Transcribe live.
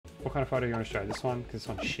What kind of photo do you want to show? This one? Because this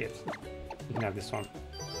one's shit. You can have this one.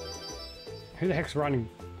 Who the hell's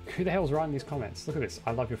writing these comments? Look at this.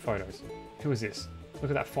 I love your photos. Who is this?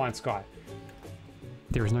 Look at that fine sky.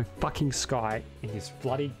 There is no fucking sky in this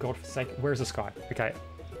bloody godforsaken... Where's the sky? Okay.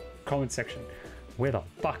 Comment section. Where the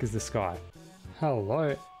fuck is the sky?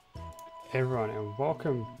 Hello, everyone, and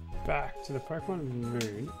welcome back to the Pokemon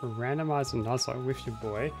Moon Randomizer Nuzlocke with your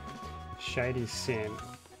boy, Shady Sin.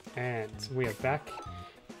 And we are back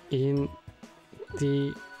in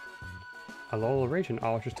the Alola region.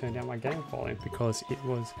 I'll just turn down my game volume because it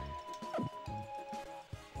was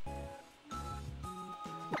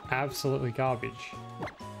absolutely garbage.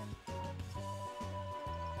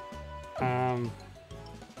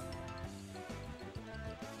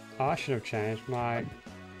 I should have changed my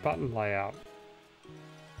button layout.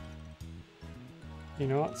 You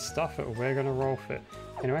know what? Stuff it. We're gonna roll for it.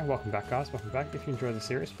 Anyway, welcome back, guys. Welcome back. If you enjoyed the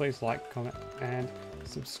series, please like, comment, and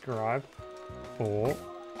subscribe for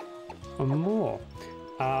more.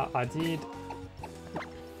 I did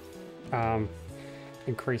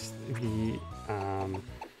increase the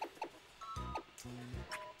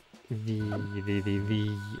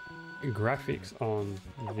graphics on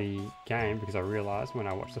the game because I realized when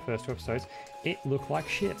I watched the first 2 episodes it looked like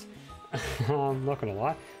shit. I'm not gonna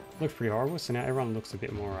lie, it looked pretty horrible. So now everyone looks a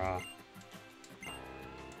bit more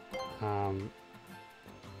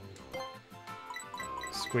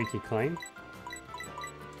squeaky clean,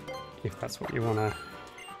 if that's what you want to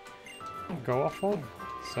go off of.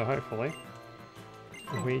 So hopefully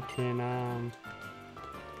we can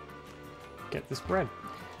get this bread.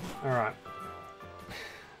 Alright,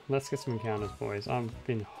 let's get some encounters, boys. I've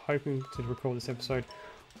been hoping to record this episode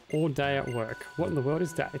all day at work. What in the world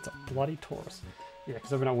is that? It's a bloody Taurus. Yeah,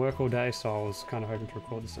 because I've been at work all day, so I was kind of hoping to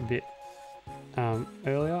record this a bit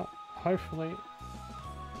earlier. Hopefully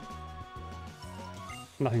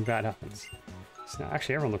nothing bad happens. So now,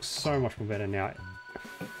 actually everyone looks so much more better now.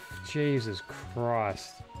 Jesus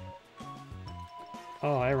Christ.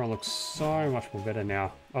 Oh, everyone looks so much more better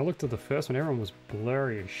now. I looked at the first one, everyone was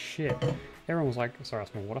blurry as shit. Everyone was like, sorry,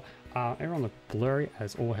 that's my water. Everyone looked blurry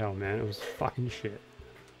as all hell, man. It was fucking shit.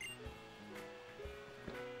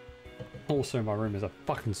 Also, my room is a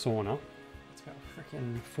fucking sauna. It's about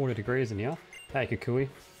freaking 40 degrees in here. Hey, Kukui.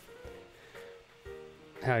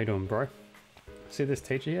 How you doing, bro? See this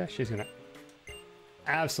teacher here? She's gonna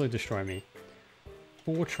absolutely destroy me.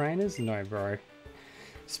 4 trainers? No, bro.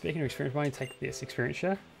 Speaking of experience, why don't you take this experience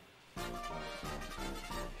share? If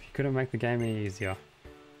you couldn't make the game any easier.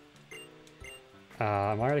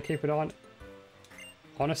 Am I going to keep it on?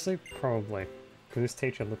 Honestly, probably. Because this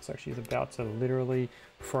teacher looks like she's about to literally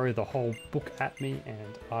throw the whole book at me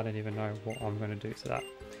and I don't even know what I'm going to do to that.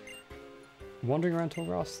 Wandering around tall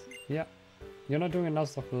grass? Yeah. You're not doing a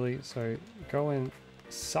Nuzlocke, Lily, so go and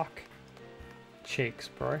suck cheeks,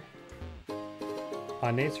 bro.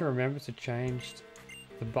 I need to remember to change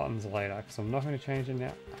the buttons later because I'm not going to change it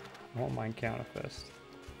now. I want my encounter first.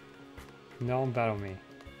 No one battle me.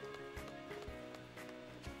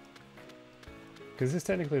 Because this is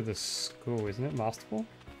technically the school, isn't it? Masterful?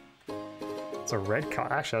 It's a red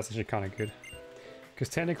card. Actually, that's actually kind of good. Because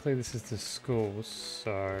technically this is the school,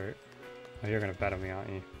 so... Oh, you're going to battle me, aren't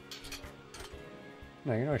you?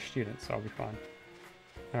 No, you're not a student, so I'll be fine.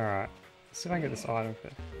 Alright. Let's see if I can get this item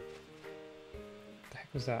fit. What the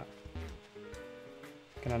heck was that?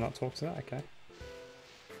 Can I not talk to that? Okay.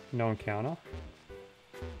 No encounter.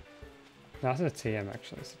 No, it's a TM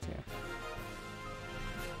actually. It's a TM.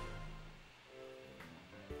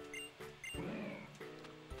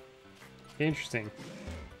 Interesting.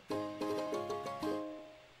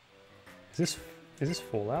 Is this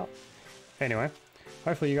Fallout? Anyway,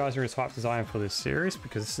 hopefully you guys are as hyped as I am for this series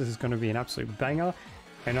because this is going to be an absolute banger.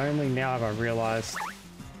 And only now have I realised.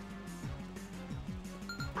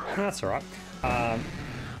 That's alright.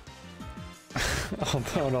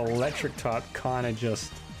 Although an electric type kind of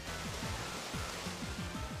just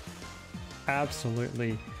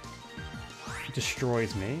absolutely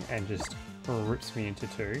destroys me and just rips me into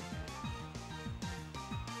 2.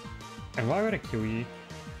 And why would I kill you?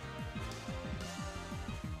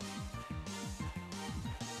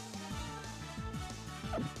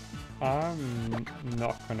 I'm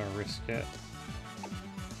not gonna risk it.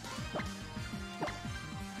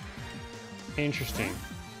 Interesting.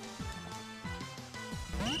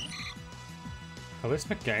 At least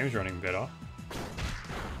my game's running better.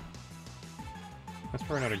 That's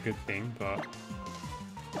probably not a good thing, but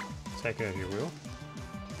take it as you will.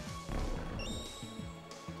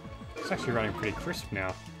 It's actually running pretty crisp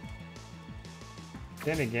now.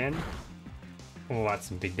 Then again, oh, that's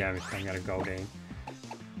some big damage coming out of Goldeen.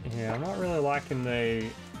 Yeah, I'm not really liking the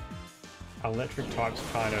electric types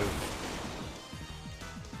kind of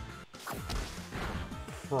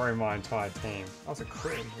throw my entire team. That was a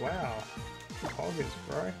crit. Wow. Poggers,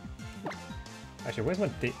 bro. Actually, where's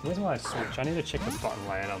my switch? I need to check the button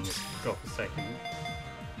layout on this god for a second.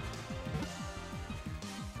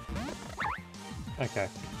 Okay.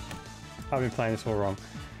 I've been playing this all wrong.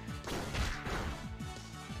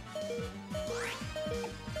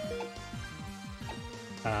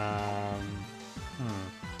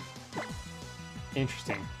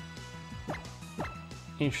 Interesting.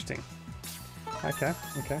 Interesting. Okay,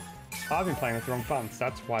 okay. I've been playing with the wrong buttons.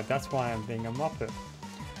 That's why I'm being a muppet.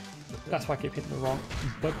 That's why I keep hitting the wrong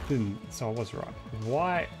button. So I was right.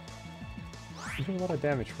 Why? You do a lot of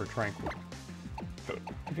damage for a Tranquil. But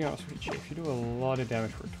to be honest with you, Chief, you do a lot of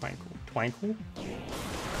damage for a Twinkle. Twinkle?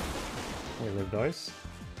 We live those.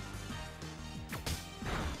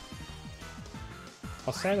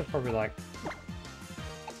 I'll say they're probably like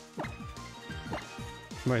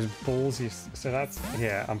most ballsy. So that's,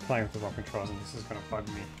 yeah, I'm playing with the wrong controls and this is gonna bug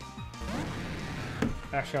me.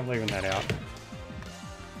 Actually, I'm leaving that out.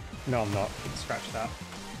 No, I'm not. Scratch that.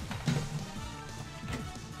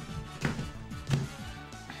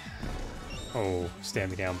 Oh,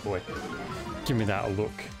 stand me down, boy. Give me that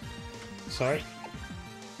look. So,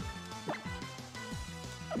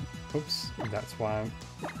 oops, that's why I'm...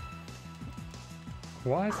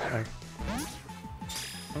 Why is that?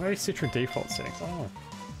 Oh, maybe Citra default settings. Oh,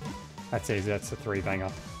 that's easy. That's a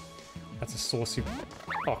 3-banger. That's a saucy...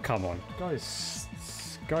 Oh, come on. Go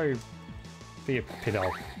be a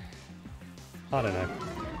pidol. I don't know.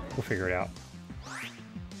 We'll figure it out.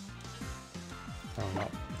 Oh, not.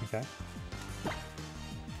 Okay.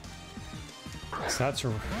 So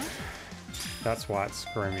that's why it's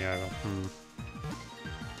screwing me over.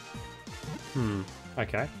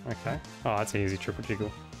 Okay, okay. Oh, that's easy, triple jiggle.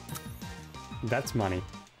 That's money.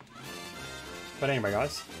 But anyway,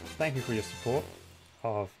 guys, thank you for your support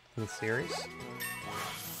of this series.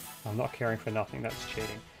 I'm not caring for nothing, that's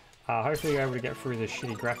cheating. Hopefully you're able to get through the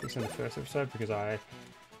shitty graphics in the first episode because for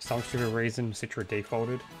some stupid reason, Citra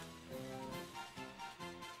defaulted.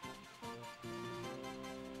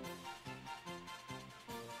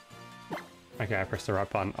 Okay, I pressed the right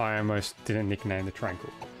button. I almost didn't nickname the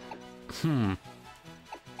Tranquil.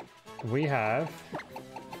 We have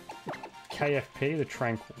KFP, the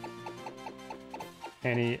Tranquil.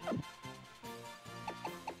 Any...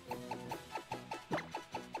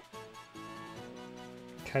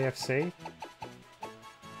 KFC?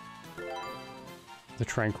 The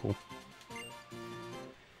Tranquil.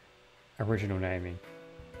 Original naming.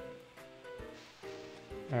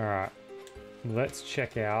 Alright. Let's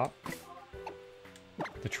check out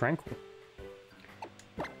the Tranquil.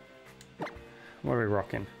 What are we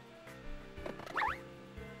rocking?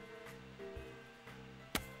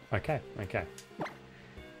 Okay, okay.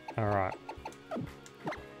 Alright.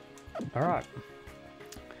 Alright.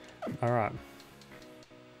 Alright.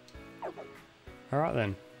 Alright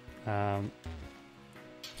then.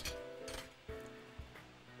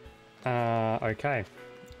 Okay.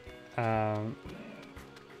 Oh,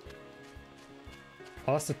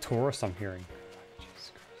 that's the tourist I'm hearing.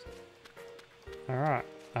 Jesus Christ. Alright.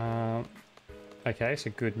 Okay,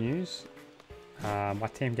 so good news. My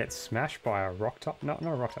team gets smashed by a rock top. No,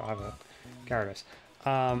 not a rock top, I have a Gyarados.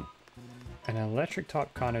 An electric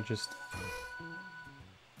type kind of just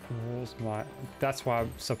rules my... That's why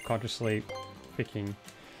I'm subconsciously picking...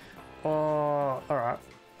 Oh, alright.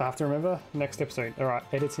 I have to remember, next episode. Alright,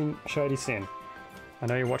 editing Shady Sin. I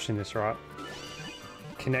know you're watching this, right?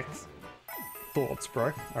 Connect thoughts,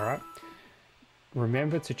 bro. Alright.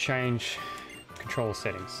 Remember to change controller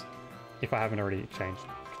settings. If I haven't already changed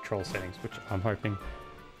control settings, which I'm hoping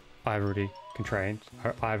I've already changed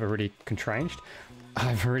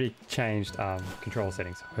control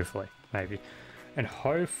settings, hopefully, maybe. And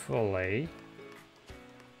hopefully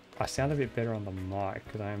I sound a bit better on the mic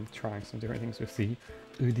because I'm trying some different things with the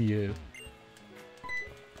audio.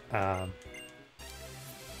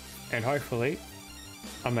 And hopefully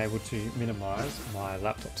I'm able to minimize my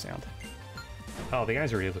laptop sound. Oh, the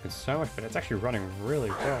game's already looking so much better. It's actually running really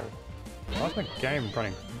well. Why is my game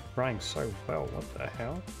running so well? What the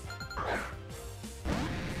hell?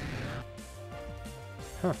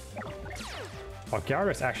 Huh. Oh,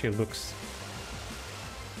 Gyarados actually looks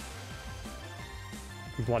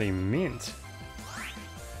bloody mint.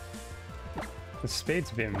 The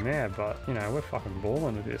speed's a bit mad, but you know, we're fucking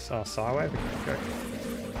balling with this. Oh, Sidewave.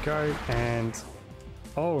 Go and...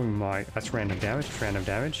 Oh my, that's random damage. It's random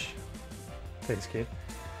damage. Peace, kid.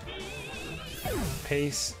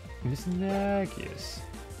 Peace. Miss Nagius.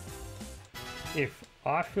 If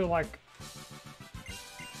I feel like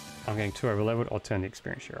I'm getting too over leveled, I'll turn the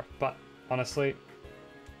experience share off. But honestly,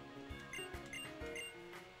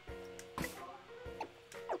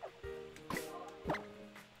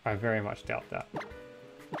 I very much doubt that.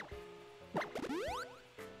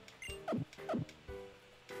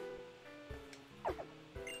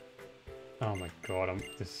 Oh my god,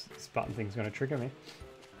 this button thing's gonna trigger me.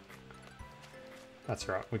 That's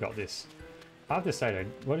right, we got this. I have to say though,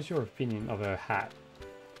 what is your opinion of a hat?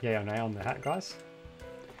 Yeah or nay on the hat, guys?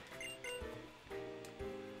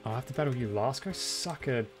 I have to battle you last, go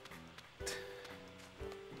sucker.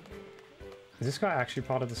 Is this guy actually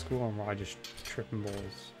part of the school, or am I just tripping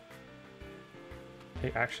balls? Are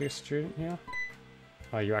you actually a student here?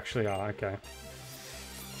 Oh, you actually are, okay.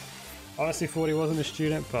 Honestly thought he wasn't a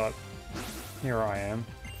student, but here I am,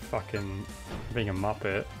 fucking being a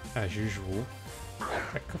muppet, as usual.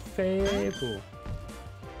 Like a fable.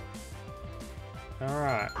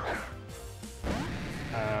 Alright.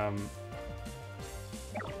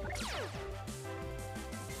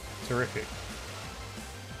 Terrific.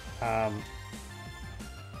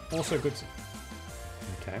 Also good to...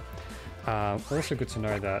 Okay. Also good to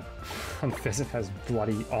know that Pheasant has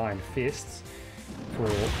bloody iron fists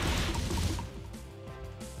for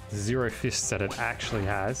 0 fists that it actually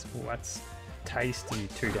has. Oh, that's tasty.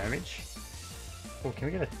 2 damage. Oh, can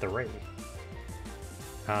we get a 3?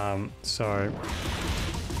 So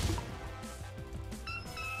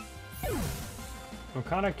I'm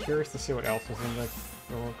kind of curious to see what else is in the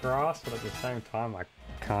grass, but at the same time I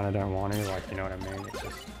kind of don't want to, like, you know what I mean? It's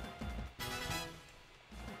just...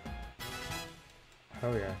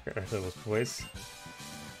 Oh yeah, get those boys.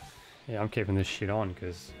 Yeah, I'm keeping this shit on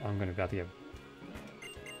because I'm going to about to get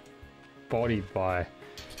bodied by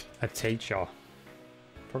a teacher.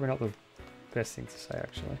 Probably not the best thing to say,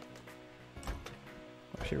 actually.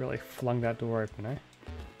 She really flung that door open, eh?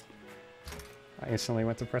 I instantly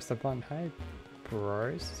went to press the button. Hey,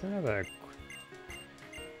 bros, is there another...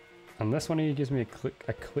 Unless one of you gives me a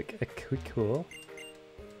quick call.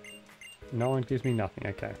 No one gives me nothing,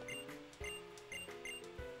 okay.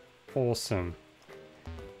 Awesome.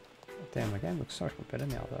 Damn, my game looks so much better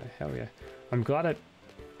now though, hell yeah. I'm glad it...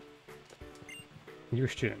 You're a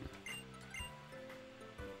student.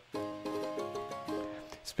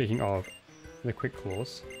 Speaking of the quick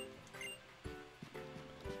claws,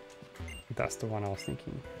 that's the one I was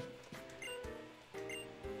thinking.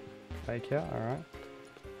 Fake out, alright.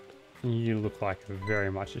 You look like very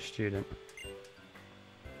much a student.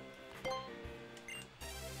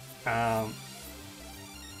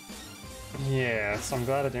 Yeah, so I'm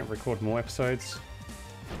glad I didn't record more episodes.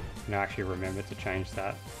 And I actually remembered to change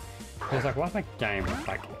that. I was like, why is my game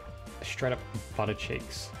like straight up butter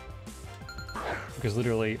cheeks? Because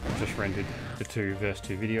literally I just rendered the 2 verse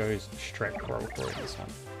 2 videos straight before I recorded this one.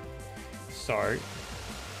 So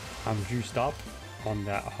I'm juiced up on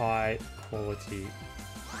that high quality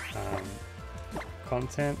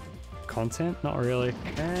content, not really.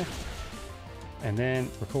 And then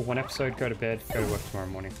record 1 episode, go to bed, go to work tomorrow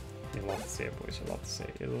morning. You love to see it, boys. You love to see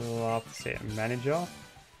it. You love to see it.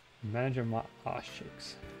 Manager my ass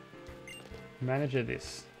cheeks. Manager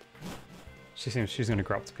this. She seems she's gonna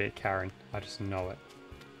grow up to be a Karen. I just know it.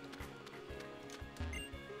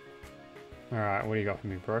 Alright, what do you got for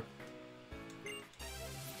me, bro?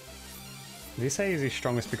 Did he say he's the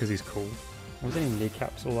strongest because he's cool? Was any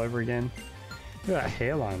kneecaps all over again? Look at that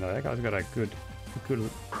hairline though. That guy's got a good.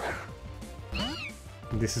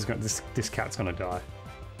 This cat's gonna die.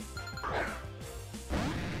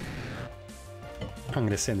 I'm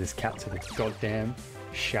gonna send this cat to the goddamn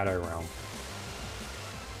Shadow Realm.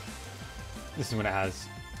 This is when it has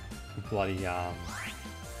bloody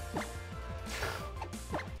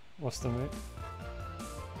what's the move?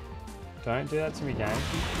 Don't do that to me, game.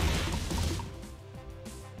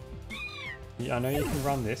 Yeah, I know you can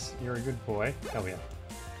run this. You're a good boy. Hell yeah.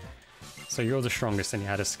 So you're the strongest and you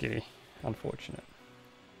had a skitty. Unfortunate.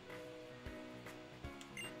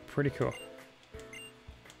 Pretty cool.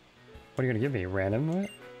 What are you gonna give me? Random?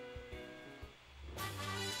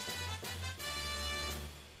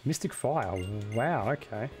 Mystic Fire. Wow,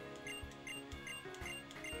 okay.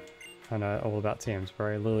 I know all about TMs,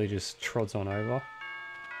 bro. Lily just trods on over.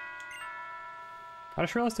 I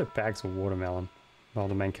just realized her bag's a watermelon. Well,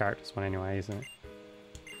 the main character's one anyway, isn't it?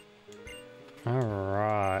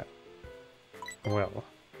 Alright.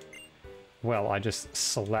 Well, I just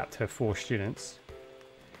slapped her 4 students.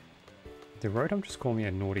 Did Rotom just call me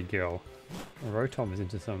a naughty girl? Rotom is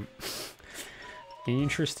into some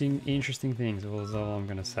interesting things, is all I'm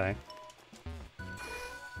gonna say.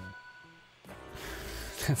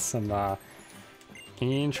 Some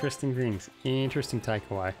interesting things. Interesting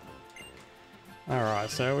takeaway. Alright,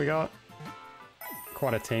 so we got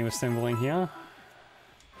quite a team assembling here.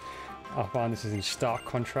 I find this is in stark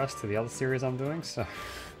contrast to the other series I'm doing, so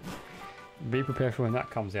be prepared for when that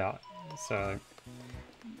comes out. So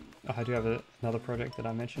I do have another project that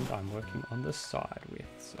I mentioned I'm working on the side with,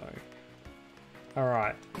 so...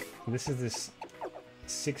 Alright, this is this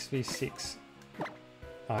 6v6.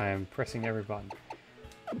 I am pressing every button.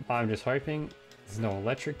 I'm just hoping there's no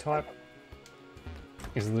electric type.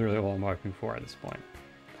 Is literally all I'm hoping for at this point.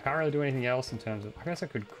 I can't really do anything else in terms of... I guess I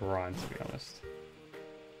could grind, to be honest.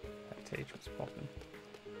 Hey, Teach, what's popping?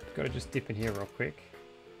 Gotta just dip in here real quick.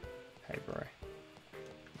 Hey, bro.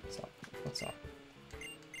 What's up? What's up?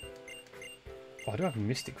 Oh, I do have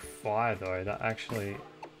Mystic Fire, though. That actually...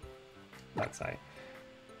 Let's say.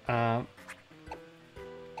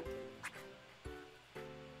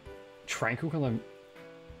 Tranquil can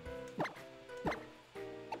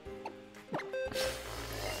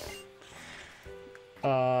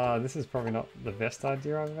this is probably not the best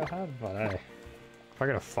idea I've ever had, but hey. If I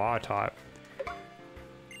get a fire type...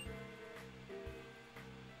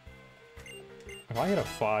 If I get a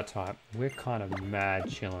fire type, we're kind of mad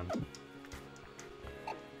chilling.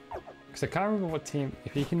 Because I can't remember what team...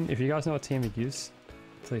 If you guys know what team he gives,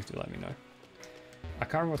 please do let me know. I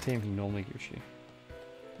can't remember what team he normally gives you.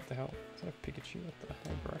 What the hell? Is that a Pikachu? What the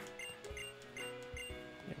hell, bro?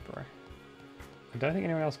 Yeah, bro. I don't think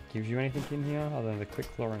anyone else gives you anything in here other than the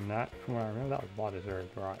Quick Claw and that. From what I remember, that light is very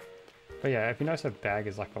bright. But yeah, if you notice a bag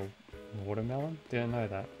is like a watermelon, didn't know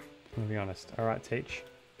that. To be honest. Alright, Teach.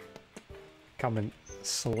 Come and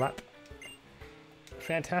slap.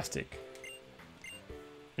 Fantastic.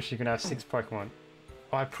 She can have 6 Pokemon.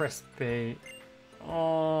 I press B.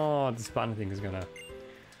 Oh, this button thing is gonna...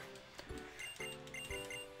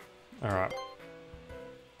 Alright.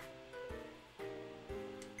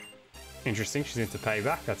 Interesting, she's into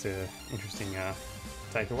payback. That's an interesting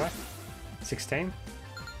takeaway. 16.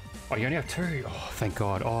 Oh, you only have 2. Oh, thank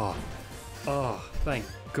God. Oh, thank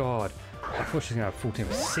God. I thought she was going to have a full team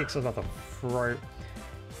of 6. I was about to throw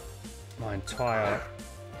my entire...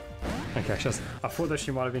 Okay, I thought that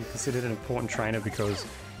she might have been considered an important trainer because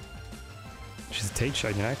she's a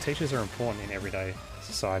teacher, you know? Teachers are important in everyday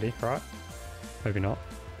society, right? Maybe not.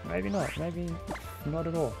 Maybe not. Maybe not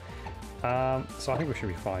at all. So I think we should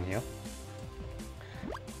be fine here.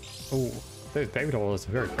 Oh, those baby dolls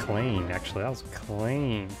are very clean, actually. That was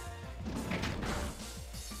clean.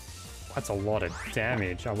 That's a lot of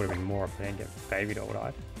damage. I would have been more if I didn't get baby doll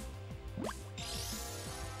died.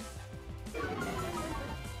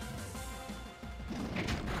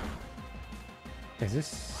 Is this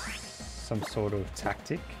some sort of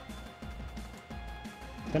tactic?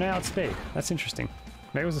 Then I outspeed. That's interesting.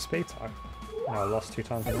 Maybe it was a speed type. Oh, I lost 2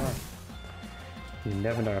 times in a row. You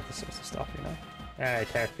never know if this sorts of stuff, you know? Hey,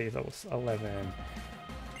 KFP level 11.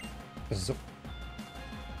 Zup.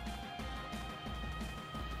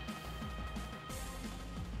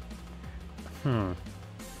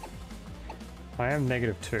 I am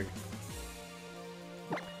 -2.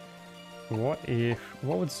 What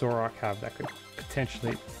would Zorak have that could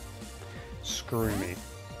potentially screw me?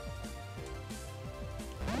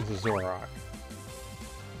 It's a Zorak.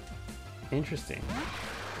 Interesting.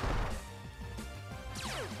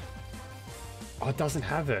 Oh, it doesn't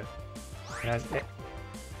have it. It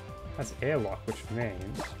has airlock, which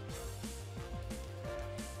means...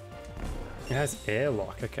 It has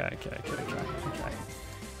airlock. Okay.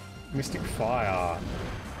 Mystic Fire.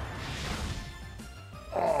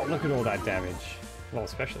 Oh, look at all that damage. Well,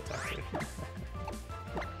 special attack actually.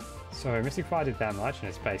 So Mystic Fire did that much and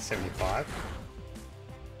it's base 75.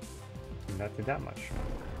 And that did that much.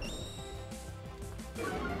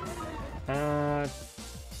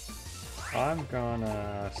 I'm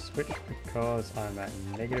gonna switch because I'm at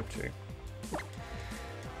 -2.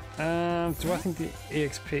 Do I think the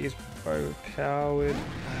EXP is overpowered?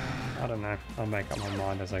 I don't know. I'll make up my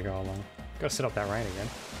mind as I go along. Gotta set up that rain again.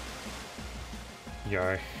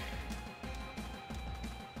 Yo.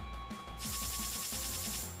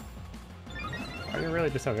 Oh, you really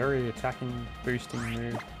just have very attacking, boosting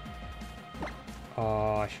move.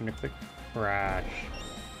 Oh, I shouldn't have clicked Crash.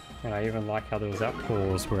 And I even like how there was that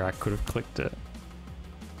pause where I could have clicked it.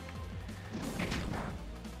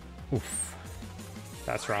 Oof.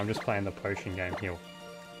 That's right, I'm just playing the potion game. Heal.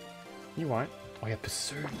 You won't. Oh yeah,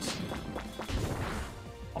 Pursuit.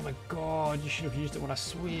 Oh my God, you should have used it when I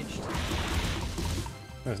switched.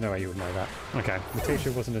 There's no way you would know that. Okay, the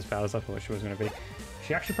teacher wasn't as bad as I thought she was going to be.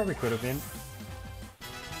 She actually probably could have been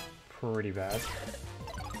pretty bad.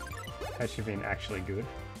 Had she been actually good.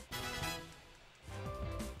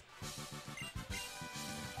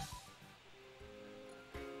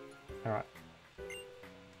 Alright.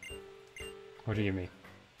 What'd you give me?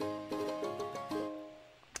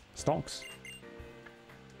 Stonks.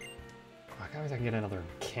 I can't wait I can get another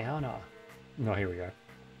encounter. No, here we go.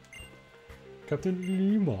 Captain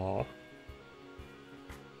Lima.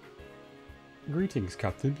 Greetings,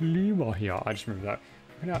 Captain Lima here. I just remember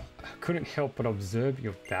that. I couldn't help but observe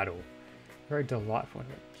your battle. Very delightful.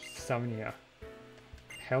 Summon you.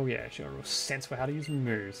 Hell yeah, she got a real sense for how to use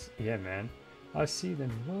moves. Yeah, man. I see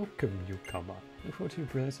then. Welcome, newcomer. Look forward to your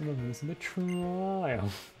brilliance and moves in the trial.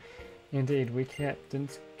 Indeed, we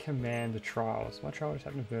didn't command the trials. My trial just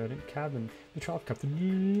happened to verdant cabin. The trial of Captain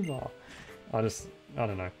Lima. I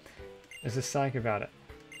don't know. There's just something about it.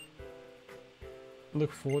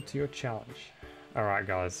 Look forward to your challenge. Alright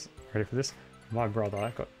guys, ready for this? My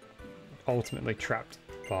brother got ultimately trapped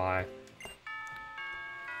by...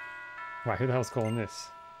 Wait, who the hell's calling this?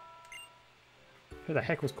 Who the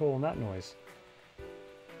heck was calling that noise?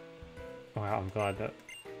 Wow, I'm glad that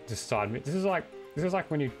just side... This is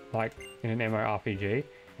like when you, like, in an MMORPG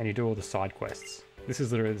and you do all the side quests. This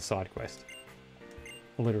is literally the side quest.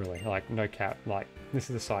 Literally, like, no cap, like, this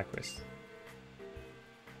is the side quest.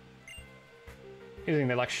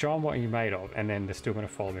 They like show them what you're made of, and then they're still going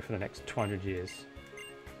to follow me for the next 200 years.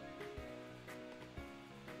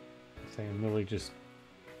 So Lily just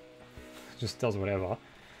does whatever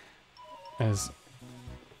as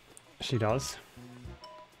she does.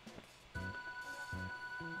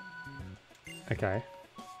 Okay.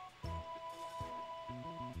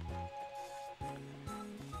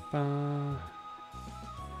 How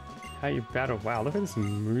you battle? Wow, look at this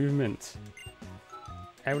movement.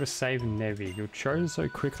 Able to save Nevi. You're chosen so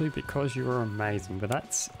quickly because you were amazing, but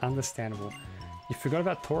that's understandable. You forgot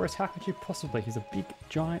about Taurus? How could you possibly? He's a big,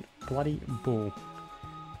 giant, bloody bull.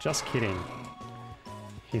 Just kidding.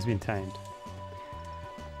 He's been tamed.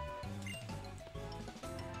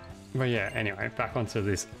 But yeah, anyway, back onto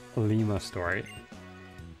this Lima story.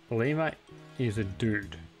 Lima is a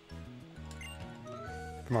dude.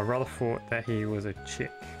 My brother thought that he was a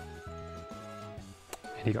chick.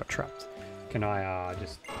 And he got trapped. Can I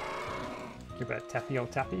just give it a tappy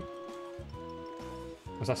old tappy?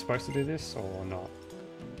 Was I supposed to do this or not?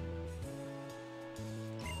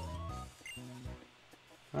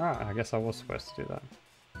 Alright, I guess I was supposed to do that.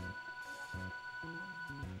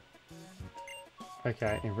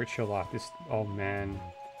 Okay, enrich your life. This old man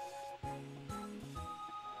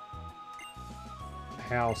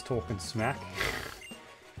howls talking smack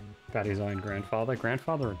about his own grandfather.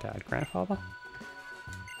 Grandfather or dad? Grandfather?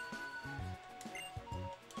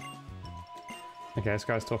 Okay, this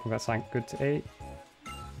guy's talking about something good to eat.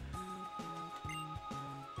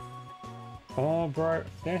 Oh, bro,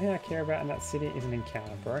 the only thing I care about in that city is an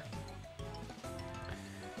encounter, bro.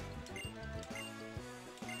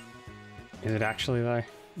 Is it actually, though?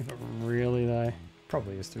 Is it really, though?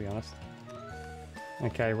 Probably is, to be honest.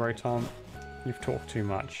 Okay, Rotom, you've talked too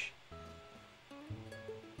much.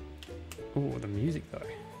 Ooh, the music, though.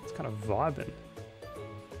 It's kind of vibing.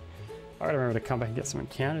 I gotta remember to come back and get some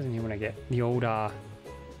encounters in here when I get the old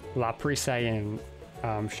Laprise and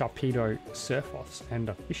Sharpedo Surf-Offs and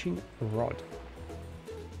a fishing rod.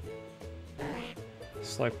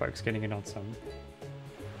 Slowpoke's getting in on some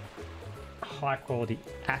high quality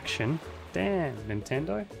action. Damn,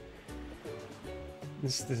 Nintendo.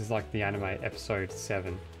 This is like the anime episode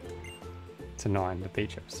 7 to 9, the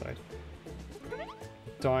beach episode.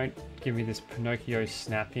 Don't give me this Pinocchio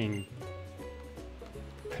snapping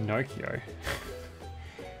Pinocchio.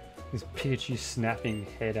 This Pikachu snapping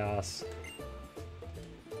head ass.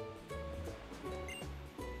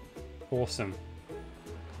 Awesome.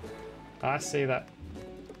 I see that.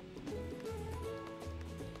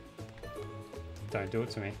 Don't do it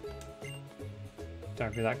to me.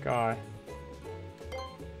 Don't be that guy.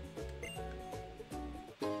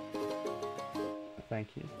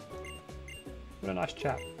 Thank you. What a nice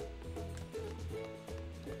chap.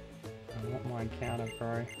 I want my encounter,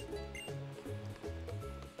 bro.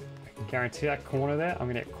 I can guarantee that corner there, I'm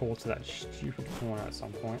gonna get called to that stupid corner at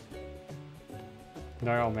some point.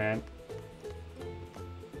 No, old man.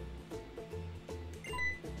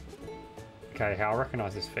 Okay, how I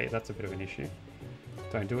recognise this feat, that's a bit of an issue.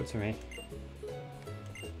 Don't do it to me.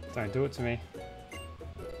 Don't do it to me.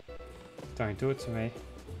 Don't do it to me.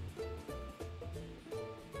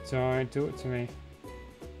 Don't do it to me.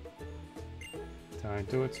 Don't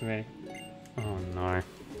do it to me. Oh no.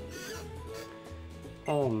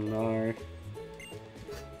 Oh no.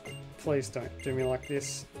 Please don't do me like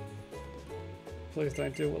this. Please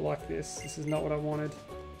don't do it like this. This is not what I wanted.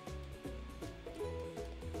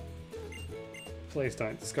 Please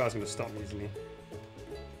don't. This guy's gonna stop me, isn't he?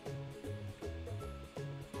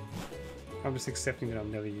 I'm just accepting that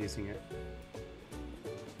I'm never using it.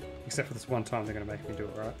 Except for this one time they're going to make me do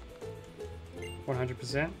it, right?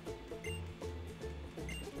 100%.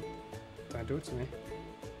 Don't do it to me.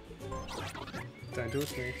 Don't do it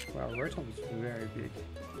to me. Wow, Rotom's very big.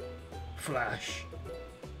 Flash.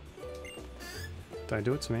 Don't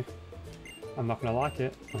do it to me. I'm not going to like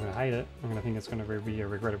it. I'm going to hate it. I'm going to think it's going to be a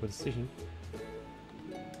regrettable decision.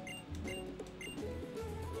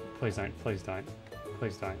 Please don't. Please don't.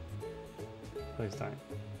 Please don't. Please don't.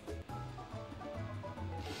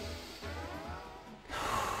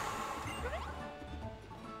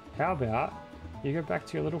 How about you go back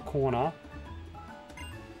to your little corner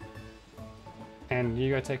and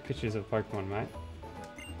you go take pictures of Pokemon, mate?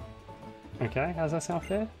 Okay, how's that sound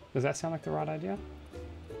fair? Does that sound like the right idea?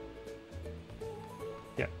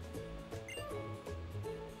 Yep.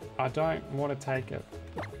 I don't want to take it.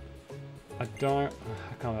 I can't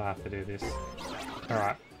have to do this.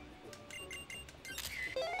 Alright.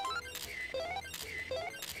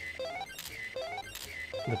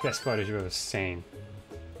 The best photos you've ever seen.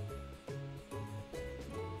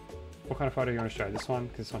 What kind of photo do you want to show? This one?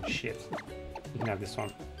 Because this one's shit. You can have this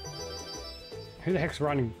one. Who the hell's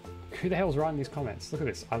writing these comments? Look at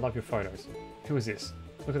this. I love your photos. Who is this?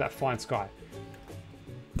 Look at that fine sky.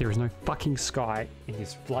 There is no fucking sky in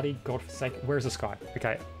this bloody godforsaken... Where is the sky?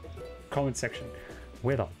 Okay. Comment section.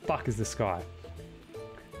 Where the fuck is the sky?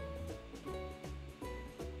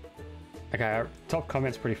 Okay, top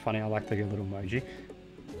comment's pretty funny. I like the little emoji.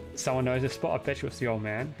 Someone knows this spot. I bet you it's the old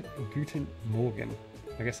man. Guten Morgen.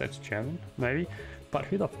 I guess that's German, maybe. But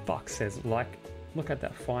who the fuck says, like, look at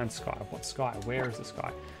that fine sky. What sky? Where is the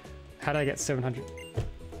sky? How did I get 700?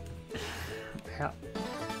 How?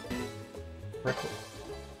 Record.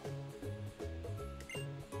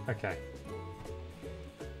 Okay.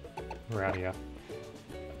 We're out of here.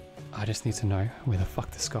 I just need to know where the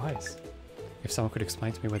fuck the sky is. If someone could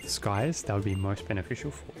explain to me where the sky is, that would be most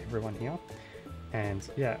beneficial for everyone here. And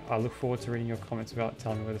yeah, I look forward to reading your comments about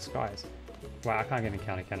telling me where the sky is. Wow, I can't get an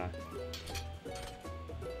encounter, can I?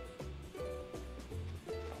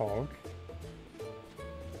 Hog.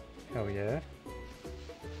 Hell yeah.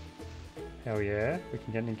 Hell yeah, we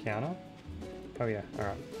can get an encounter. Hell yeah,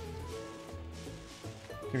 alright.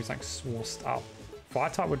 Give me something sourced up.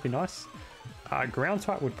 Fire type would be nice. Ground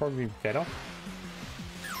type would probably be better.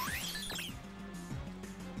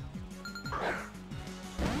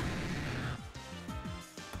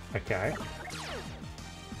 Okay.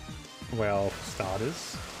 Well, for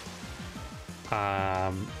starters,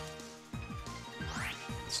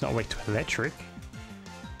 it's not weak to electric.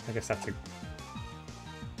 I guess that's a...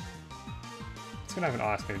 It's gonna have an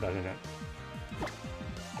ice move, doesn't it?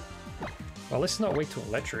 Well, at least it's not weak to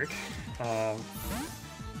electric. I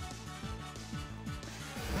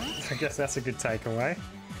guess that's a good takeaway.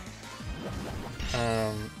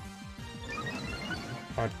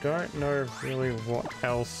 I don't know really what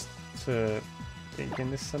else to think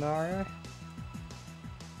in this scenario.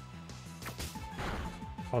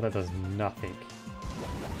 Oh, that does nothing.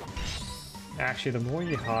 Actually, the more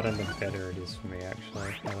you harden, the better it is for me,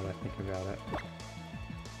 actually, now that I think about it.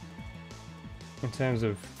 In terms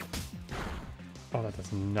of... Oh, that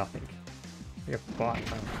does nothing. You get bite.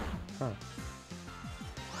 Huh.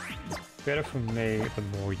 It's better for me the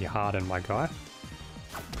more you harden, my guy.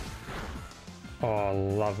 Oh,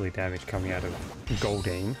 lovely damage coming out of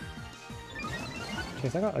Goldeen.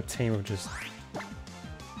 Jeez, I got a team of just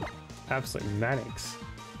absolute manics.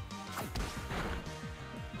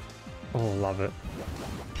 Oh, love it.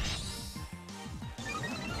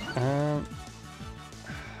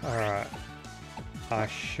 Alright. I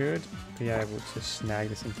should be able to snag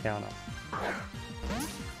this encounter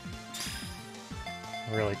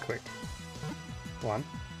really quick. 1,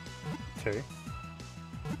 2.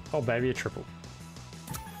 Oh, baby, a triple.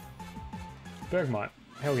 Bergmite.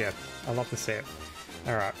 Hell yeah. I love to see it.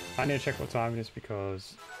 Alright, I need to check what time it is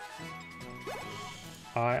because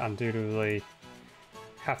I undoubtedly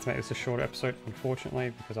have to make this a short episode,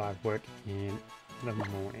 unfortunately, because I have work in the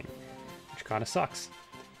morning, which kind of sucks.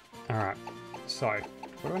 Alright, so,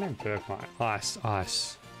 what do I name Bergmite? Ice,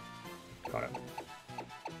 ice. Got it.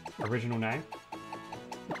 Original name.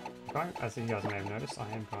 Okay, as you guys may have noticed, I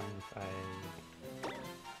am going with a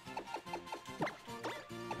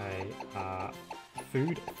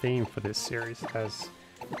food theme for this series, as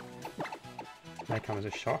may come as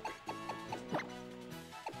a shock. I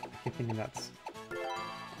keep thinking that's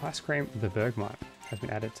ice cream. The Bergmite has been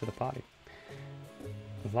added to the party.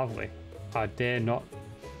 Lovely. I dare not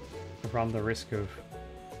run the risk of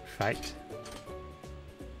fate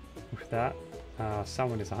with that.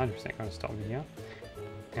 Someone is 100% going to stop me here.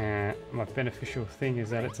 And my beneficial thing is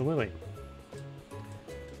that it's a Lily.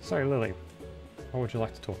 So Lily, What would you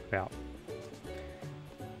like to talk about?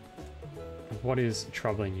 What is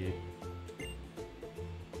troubling you?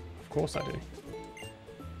 Of course I do.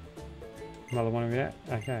 Another one of that?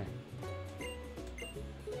 Okay.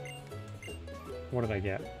 What did I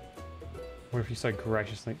get? What if you so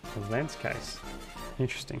graciously... A lens case.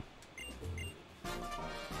 Interesting.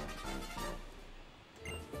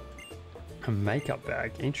 A makeup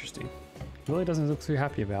bag. Interesting. Really doesn't look too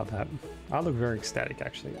happy about that. I look very ecstatic,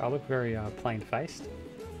 actually. I look very plain-faced.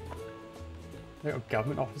 There are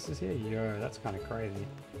government offices here? Yo, that's kind of crazy.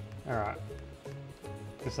 Alright.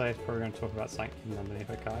 This lady's probably going to talk about something underneath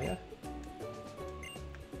her car, yeah?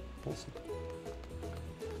 Awesome.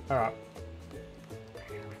 Alright.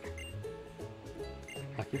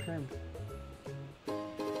 Lucky for him.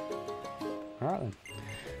 Alright then.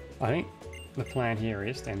 I think the plan here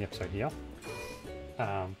is to end the episode here.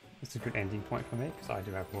 It's a good ending point for me because I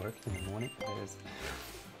do have work in the morning. It is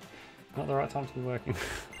not the right time to be working.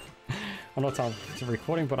 I'm not time to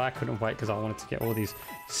recording, but I couldn't wait because I wanted to get all these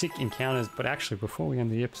sick encounters. But actually, before we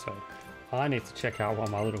end the episode, I need to check out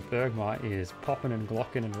what my little Bergmite is popping and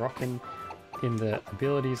glocking and rocking in the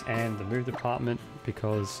abilities and the move department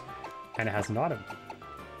because, and it has an item.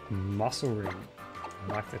 Muscle ring.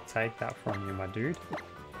 I'd like to take that from you, my dude.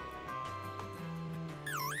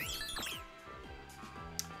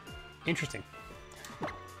 Interesting.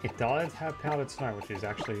 It does have powdered snow, which is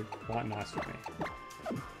actually quite nice for me.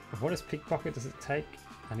 What is pickpocket does it take?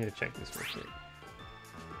 I need to check this real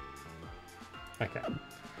quick. Okay.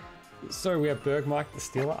 So we have Bergmite the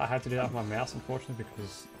Stealer. I had to do that with my mouse, unfortunately,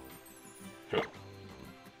 because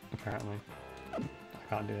apparently I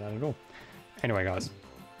can't do that at all. Anyway, guys,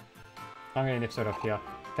 I'm going to end the episode off here.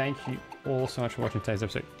 Thank you all so much for watching today's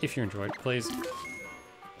episode. If you enjoyed, please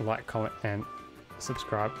like, comment, and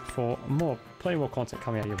subscribe for plenty more content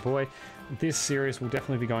coming out of your boy. This series will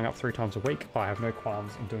definitely be going up 3 times a week. I have no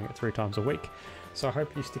qualms in doing it 3 times a week. So I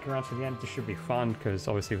hope you stick around to the end. This should be fun because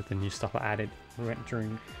obviously with the new stuff I added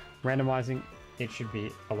during randomizing, it should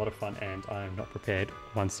be a lot of fun and I am not prepared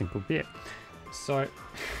one single bit. So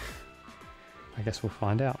I guess we'll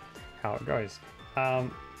find out how it goes.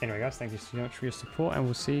 Anyway guys, thank you so much for your support and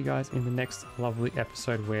we'll see you guys in the next lovely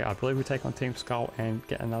episode where I believe we take on Team Skull and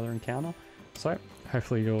get another encounter. So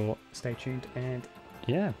hopefully you'll stay tuned and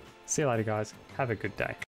yeah, see you later guys. Have a good day.